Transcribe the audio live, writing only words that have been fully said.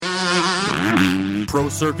Pro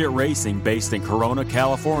Circuit Racing, based in Corona,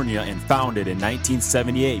 California, and founded in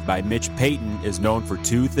 1978 by Mitch Payton, is known for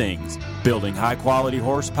two things: building high-quality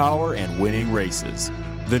horsepower and winning races.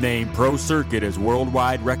 The name Pro Circuit is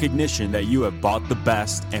worldwide recognition that you have bought the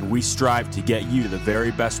best, and we strive to get you the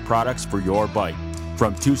very best products for your bike.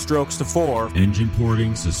 From 2 strokes to 4, engine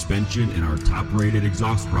porting, suspension, and our top-rated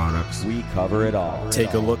exhaust products, we cover it all.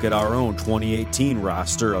 Take a look at our own 2018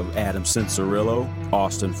 roster of Adam Cincerillo,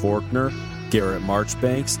 Austin Faulkner, Garrett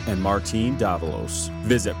Marchbanks, and Martin Davalos.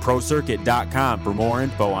 Visit ProCircuit.com for more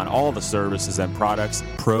info on all the services and products.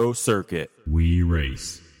 Pro Circuit. We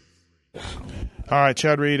race. All right,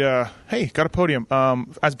 Chad Reed. Hey, got a podium.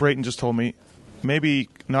 As Brayton just told me, maybe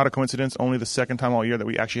not a coincidence, only the second time all year that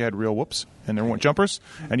we actually had real whoops and there weren't jumpers,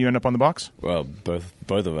 and you end up on the box? Well, both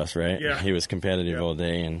of us, right? Yeah. He was competitive all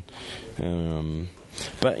day, and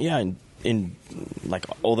but yeah, in like,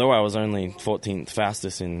 although I was only 14th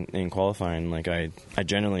fastest in qualifying, like I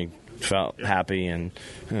generally felt happy and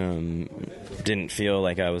didn't feel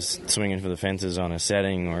like I was swinging for the fences on a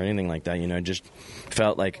setting or anything like that. You know, just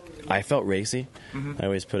felt like I felt racy. I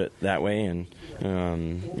always put it that way, and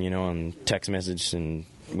you know, on text message and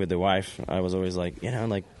with the wife, I was always like, you know,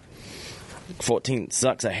 like 14th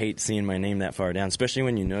sucks. I hate seeing my name that far down, especially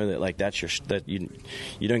when you know that like that's that you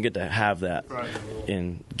don't get to have that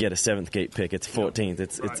and get a 7th gate pick. It's 14th.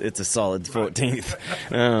 It's a solid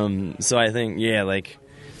 14th. So I think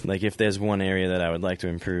like if there's one area that I would like to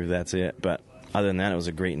improve, that's it. But other than that, it was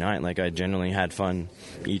a great night. Like I generally had fun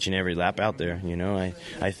each and every lap out there. You know,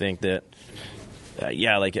 I think that.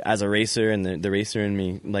 Like as a racer and the racer in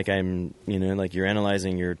me, like I'm, you know, like you're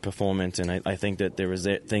analyzing your performance, and I think that there was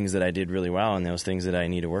things that I did really well, and there was things that I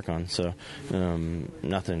need to work on. So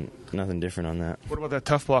nothing different on that. What about that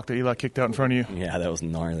tough block that Eli kicked out in front of you? Yeah, that was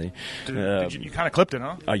gnarly. You kind of clipped it,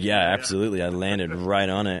 huh? Oh yeah, absolutely. I landed right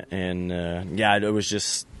on it, and it was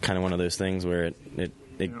just kind of one of those things where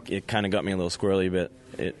it kind of got me a little squirrely, but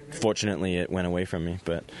fortunately it went away from me.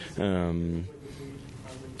 But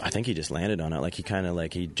I think he just landed on it. Like he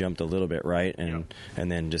jumped a little bit right and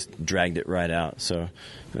then just dragged it right out. So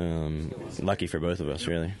lucky for both of us,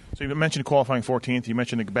 really. So you mentioned qualifying 14th. You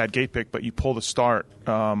mentioned the bad gate pick, but you pulled a start.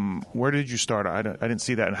 Where did you start? I didn't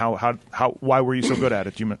see that. And why were you so good at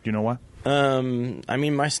it? Do you know why? I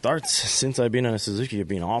mean, my starts since I've been on a Suzuki have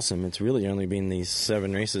been awesome. It's really only been these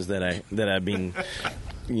 7 races that I've been,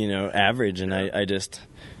 you know, average, and I just,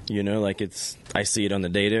 you know, like I see it on the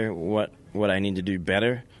data what I need to do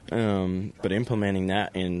better. But implementing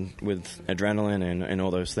that with adrenaline and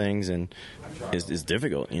all those things is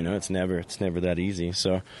difficult. You know, it's never that easy.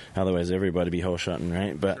 So otherwise everybody be hole shotting,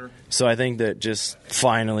 right? But sure. So I think that just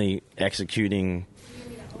finally executing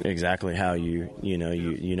exactly how you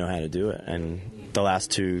know how to do it. And the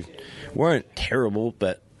last 2 weren't terrible,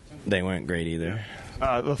 but they weren't great either.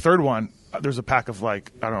 The third one, there's a pack of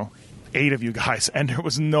 8 of you guys, and there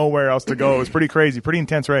was nowhere else to go. It was pretty crazy, pretty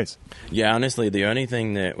intense race. Yeah, honestly, the only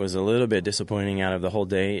thing that was a little bit disappointing out of the whole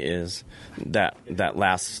day is that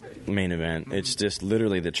last main event. It's just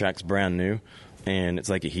literally the track's brand new, and it's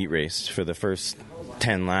like a heat race for the first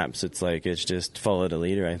 10 laps. It's just follow the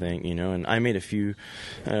leader, I think, you know. And I made a few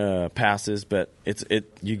passes, but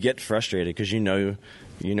you get frustrated because you know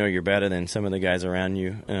you're better than some of the guys around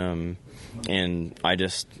you. And I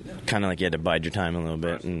just kind of you had to bide your time a little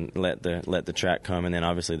bit and let the track come, and then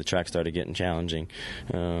obviously the track started getting challenging.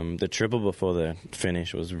 The triple before the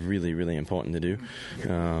finish was really, really important to do.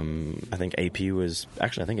 I think AP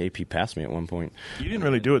passed me at one point. You didn't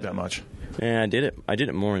really do it that much. Yeah, I did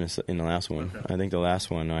it more in the last one. Okay. I think the last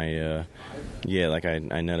one I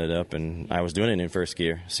nutted up, and I was doing it in first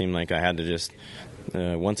gear. Seemed like I had to just.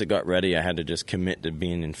 Once it got ready, I had to just commit to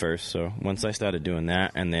being in first. So once I started doing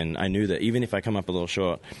that, and then I knew that even if I come up a little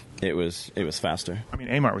short, it was faster. I mean,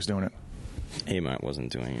 Amart was doing it. Amart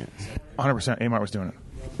wasn't doing it. 100% Amart was doing it.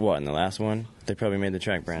 What, in the last one? They probably made the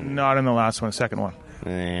track brand new. Not in the last one, the second one.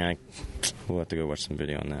 We'll have to go watch some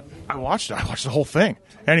video on that. I watched the whole thing.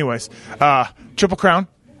 Anyways, Triple Crown.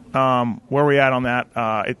 Where are we at on that?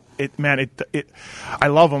 I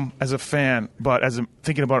love them as a fan, but as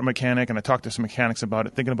thinking about a mechanic, and I talked to some mechanics about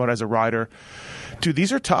it, thinking about it as a rider, dude,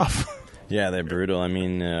 these are tough. Yeah, they're brutal. I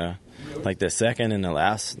mean, like the second and the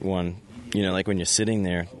last one, you know, like when you're sitting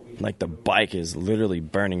there, like the bike is literally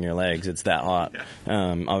burning your legs. It's that hot.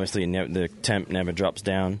 Yeah. Obviously, the temp never drops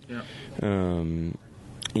down. Yeah.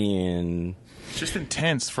 And it's just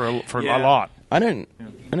intense for a lot. I didn't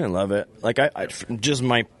love it. Like, I just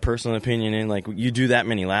my personal opinion, in like, you do that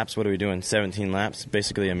many laps, what are we doing? 17 laps,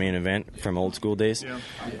 basically a main event from old school days. Yeah.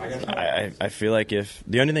 I feel like if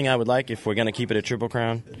the only thing I would like, if we're gonna keep it a Triple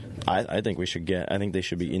Crown, I think they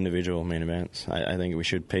should be individual main events. I think we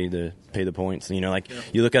should pay the points. You know, like,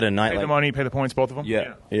 you look at a night pay like the money, pay the points, both of them.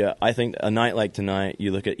 Yeah. I think a night like tonight,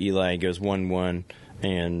 you look at Eli goes 1-1,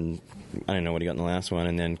 and I don't know what he got in the last one,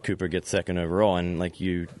 and then Cooper gets second overall, and like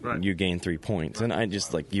you gain 3 points. And I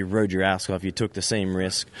just, like, you rode your ass off, you took the same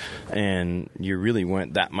risk, and you really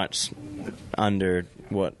weren't that much under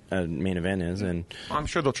what a main event is. And I'm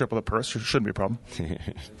sure they'll triple the purse. It shouldn't be a problem.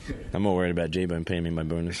 I'm more worried about J-Bone paying me my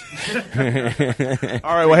bonus. All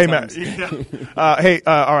right, well, hey, Matt.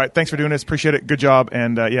 All right, thanks for doing this. Appreciate it. Good job.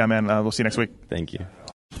 And, yeah, man, we'll see you next week. Thank you.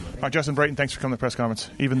 All right, Justin Brayton, thanks for coming to the press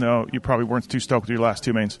conference, even though you probably weren't too stoked with your last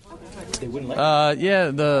two mains.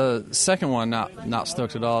 Yeah, the second one not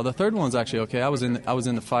stoked at all. The third one's actually okay. I was in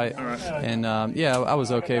the fight, and I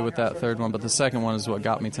was okay with that third one. But the second one is what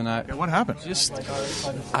got me tonight. Yeah, what happened?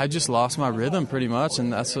 I just lost my rhythm pretty much,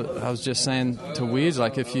 and that's what I was just saying to Weege.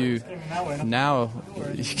 Like, if you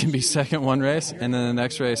can be second one race, and then the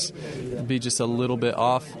next race be just a little bit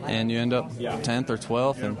off, and you end up 10th or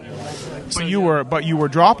 12th. And but you were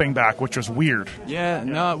dropping back, which was weird. Yeah,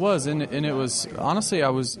 no, it was, and it was honestly,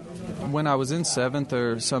 when I was in 7th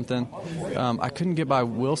or something, I couldn't get by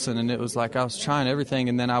Wilson, and it was like I was trying everything,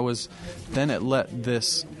 and then it let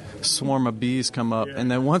this swarm of bees come up,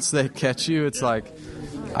 and then once they catch you, it's like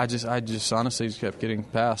I just honestly just kept getting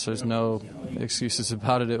past. There's no excuses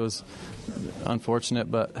about it. It was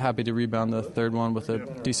unfortunate, but happy to rebound the third one with a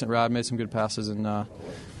decent ride, made some good passes, and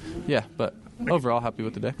but overall, happy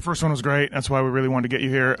with the day. First one was great. That's why we really wanted to get you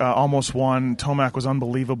here. Almost won. Tomac was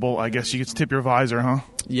unbelievable. I guess you could tip your visor, huh?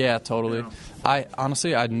 Yeah, totally. Yeah. I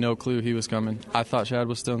had no clue he was coming. I thought Chad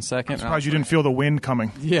was still in second. I'm surprised you didn't feel the wind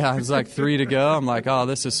coming. Yeah, it was like 3 to go. I'm like, oh,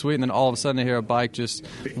 this is sweet. And then all of a sudden I hear a bike just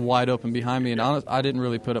wide open behind me. And I didn't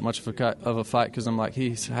really put up much of a fight because I'm like,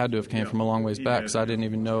 he had to have came from a long ways back because I didn't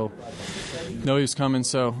even know he was coming.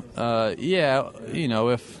 So,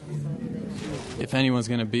 if anyone's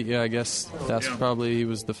going to beat you, I guess that's probably he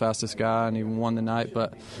was the fastest guy and he won the night.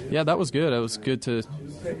 But, yeah, that was good. It was good to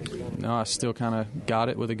I still kind of got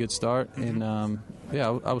it with a good start. And,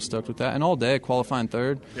 I was stoked with that. And all day, qualifying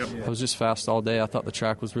third, I was just fast all day. I thought the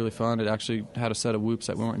track was really fun. It actually had a set of whoops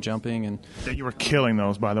that we weren't jumping. And yeah, you were killing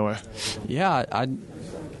those, by the way. Yeah,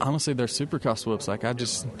 honestly, they're Supercross whoops. Like, I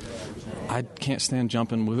can't stand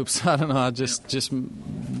jumping whoops. I don't know. Just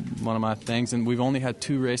one of my things. And we've only had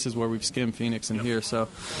 2 races where we've skimmed Phoenix and here. So,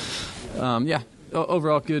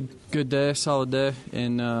 overall, good day, solid day,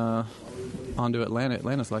 and on to Atlanta.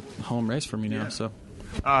 Atlanta's like home race for me now. So,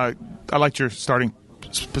 I liked your starting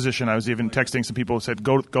position. I was even texting some people who said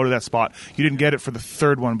go to that spot. You didn't get it for the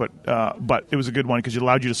third one, but it was a good one because it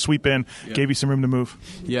allowed you to sweep in, gave you some room to move.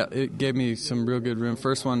 Yeah, it gave me some real good room.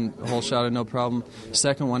 First one, whole shot, no problem.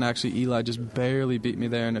 Second one, actually, Eli just barely beat me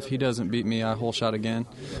there, and if he doesn't beat me, I whole shot again.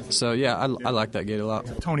 So, I like that gate a lot.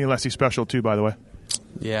 Tony Alessi special, too, by the way.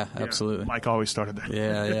 Yeah, absolutely. Mike always started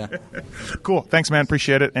there. Yeah. Cool. Thanks, man.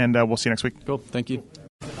 Appreciate it, and we'll see you next week. Cool. Thank you.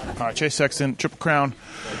 All right, Chase Sexton, Triple Crown,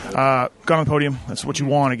 got on the podium. That's what you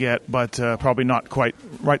want to get, but probably not quite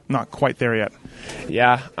there yet.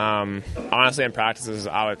 Yeah, honestly, in practices,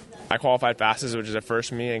 I qualified fastest, which is a first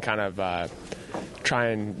for me, and kind of try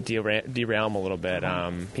and derail him a little bit.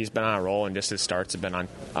 He's been on a roll, and just his starts have been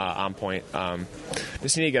on point.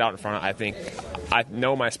 Just need to get out in front. I think I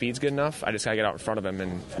know my speed's good enough. I just got to get out in front of him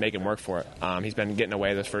and make him work for it. He's been getting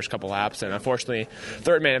away those first couple laps, and unfortunately,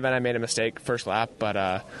 third main event I made a mistake first lap, but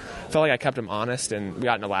felt like I kept him honest, and we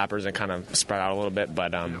got into lappers and kind of spread out a little bit.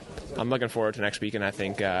 But I'm looking forward to next week, and I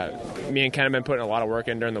think me and Ken have been putting a lot of work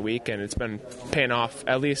in during the week, and it's been paying off,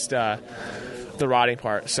 at least the riding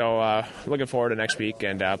part. So looking forward to next week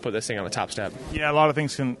and put this thing on the top step. Yeah, a lot of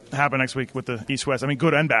things can happen next week with the East-West. I mean,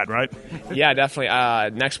 good and bad, right? Yeah, definitely.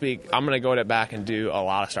 Next week, I'm going to go back and do a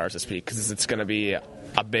lot of starts this week because it's going to be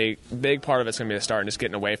a big part of it's going to be the start and just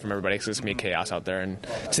getting away from everybody because it's going to be chaos out there. And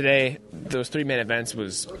today, those 3 main events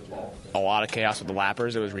was a lot of chaos with the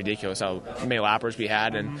lappers. It was ridiculous how many lappers we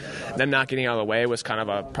had, and them not getting out of the way was kind of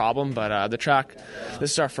a problem. But the track,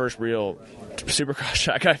 this is our first real Supercross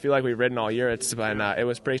track I feel like we've ridden all year. It's race, but it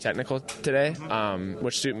was pretty technical today,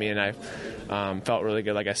 which suited me, and I felt really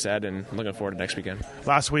good, like I said, and looking forward to next weekend.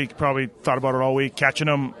 Last week, probably thought about it all week, catching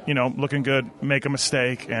him, looking good, make a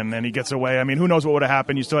mistake, and then he gets away. I mean, who knows what would have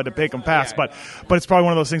happened? You still had to pick him past, but it's probably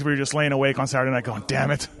one of those things where you're just laying awake on Saturday night going,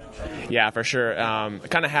 damn it. Yeah, for sure. I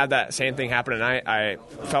kind of had that same thing happen tonight. I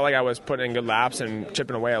felt like I was putting in good laps and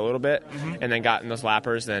chipping away a little bit, and then got in those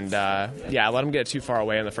lappers. And I let him get too far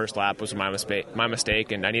away on the first lap was my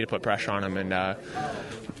mistake, and I need to put pressure on him and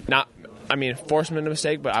force him into a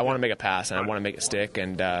mistake. But I want to make it pass, and I want to make it stick,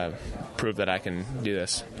 and prove that I can do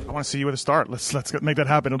this. I want to see you with a start. Let's make that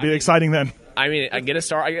happen. It'll be exciting then. I get a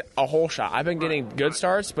start. I get a whole shot. I've been getting good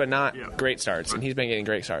starts, but not great starts, and he's been getting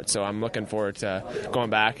great starts. So I'm looking forward to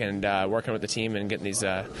going back and working with the team and getting these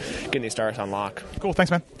starts on lock. Cool.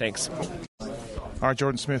 Thanks, man. Thanks. All right,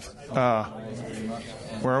 Jordan Smith. Where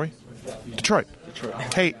are we? Detroit.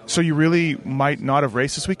 Hey, so you really might not have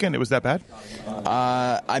raced this weekend? It was that bad?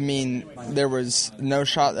 There was no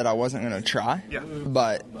shot that I wasn't going to try, Yeah.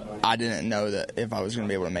 but I didn't know that if I was going to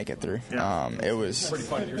be able to make it through. Yeah. It was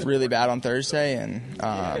really bad on Thursday, and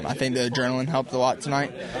I think the adrenaline helped a lot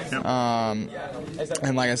tonight. Yep.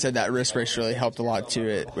 And like I said, that wrist brace really helped a lot too.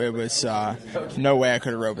 It was no way I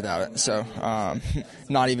could have rode without it. So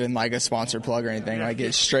not even like a sponsor plug or anything. Like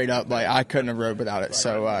it's straight up, like I couldn't have rode without it.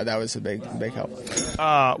 So that was a big help.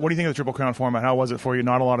 What do you think of the Triple Crown format? How was it for you?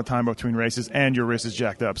 Not a lot of time between races, and your wrist is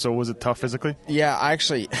jacked up. So was it tough physically? Yeah,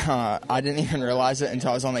 actually, I didn't even realize it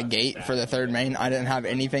until I was on the gate for the third main. I didn't have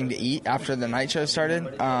anything to eat after the night show started,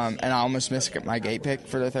 and I almost missed my gate pick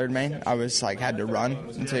for the third main. I was had to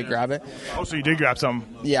run to grab it. Oh, so you did grab some?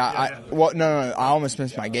 Yeah, no, I almost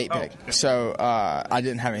missed my gate pick. So I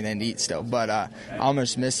didn't have anything to eat still, but I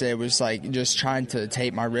almost missed it. It was just trying to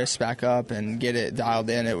tape my wrist back up and get it dialed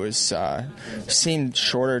in. It was seemed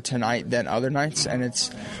shorter tonight than other nights, and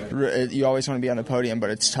you always want to be on the podium, but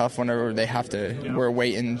it's tough whenever we're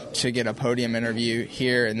waiting to get a podium interview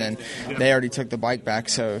here, and then they already took the bike back,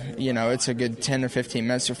 so it's a good 10 or 15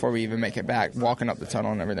 minutes before we even make it back, walking up the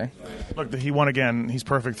tunnel and everything. Look, he won again. He's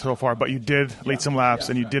perfect so far, but you did lead some laps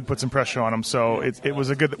and you did put some pressure on him, so it was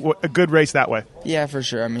a good race that way. Yeah, for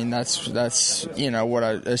sure. I mean, that's what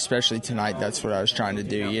especially tonight, that's what I was trying to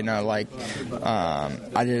do.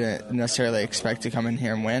 I didn't necessarily expect to come in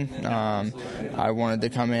here and win. I wanted to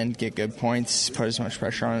come in, get good points, put as much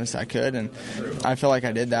pressure on as I could, and I feel like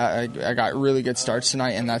I did that. I got really good starts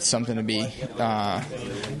tonight, and that's something to be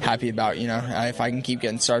happy about. If I can keep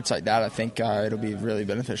getting starts like that, I think it'll be really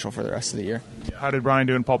beneficial for the rest of the year. How did Brian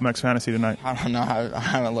do in Pulp MX Fantasy tonight? I don't know. I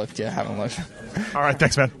haven't looked yet. All right,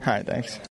 thanks, man. All right, thanks.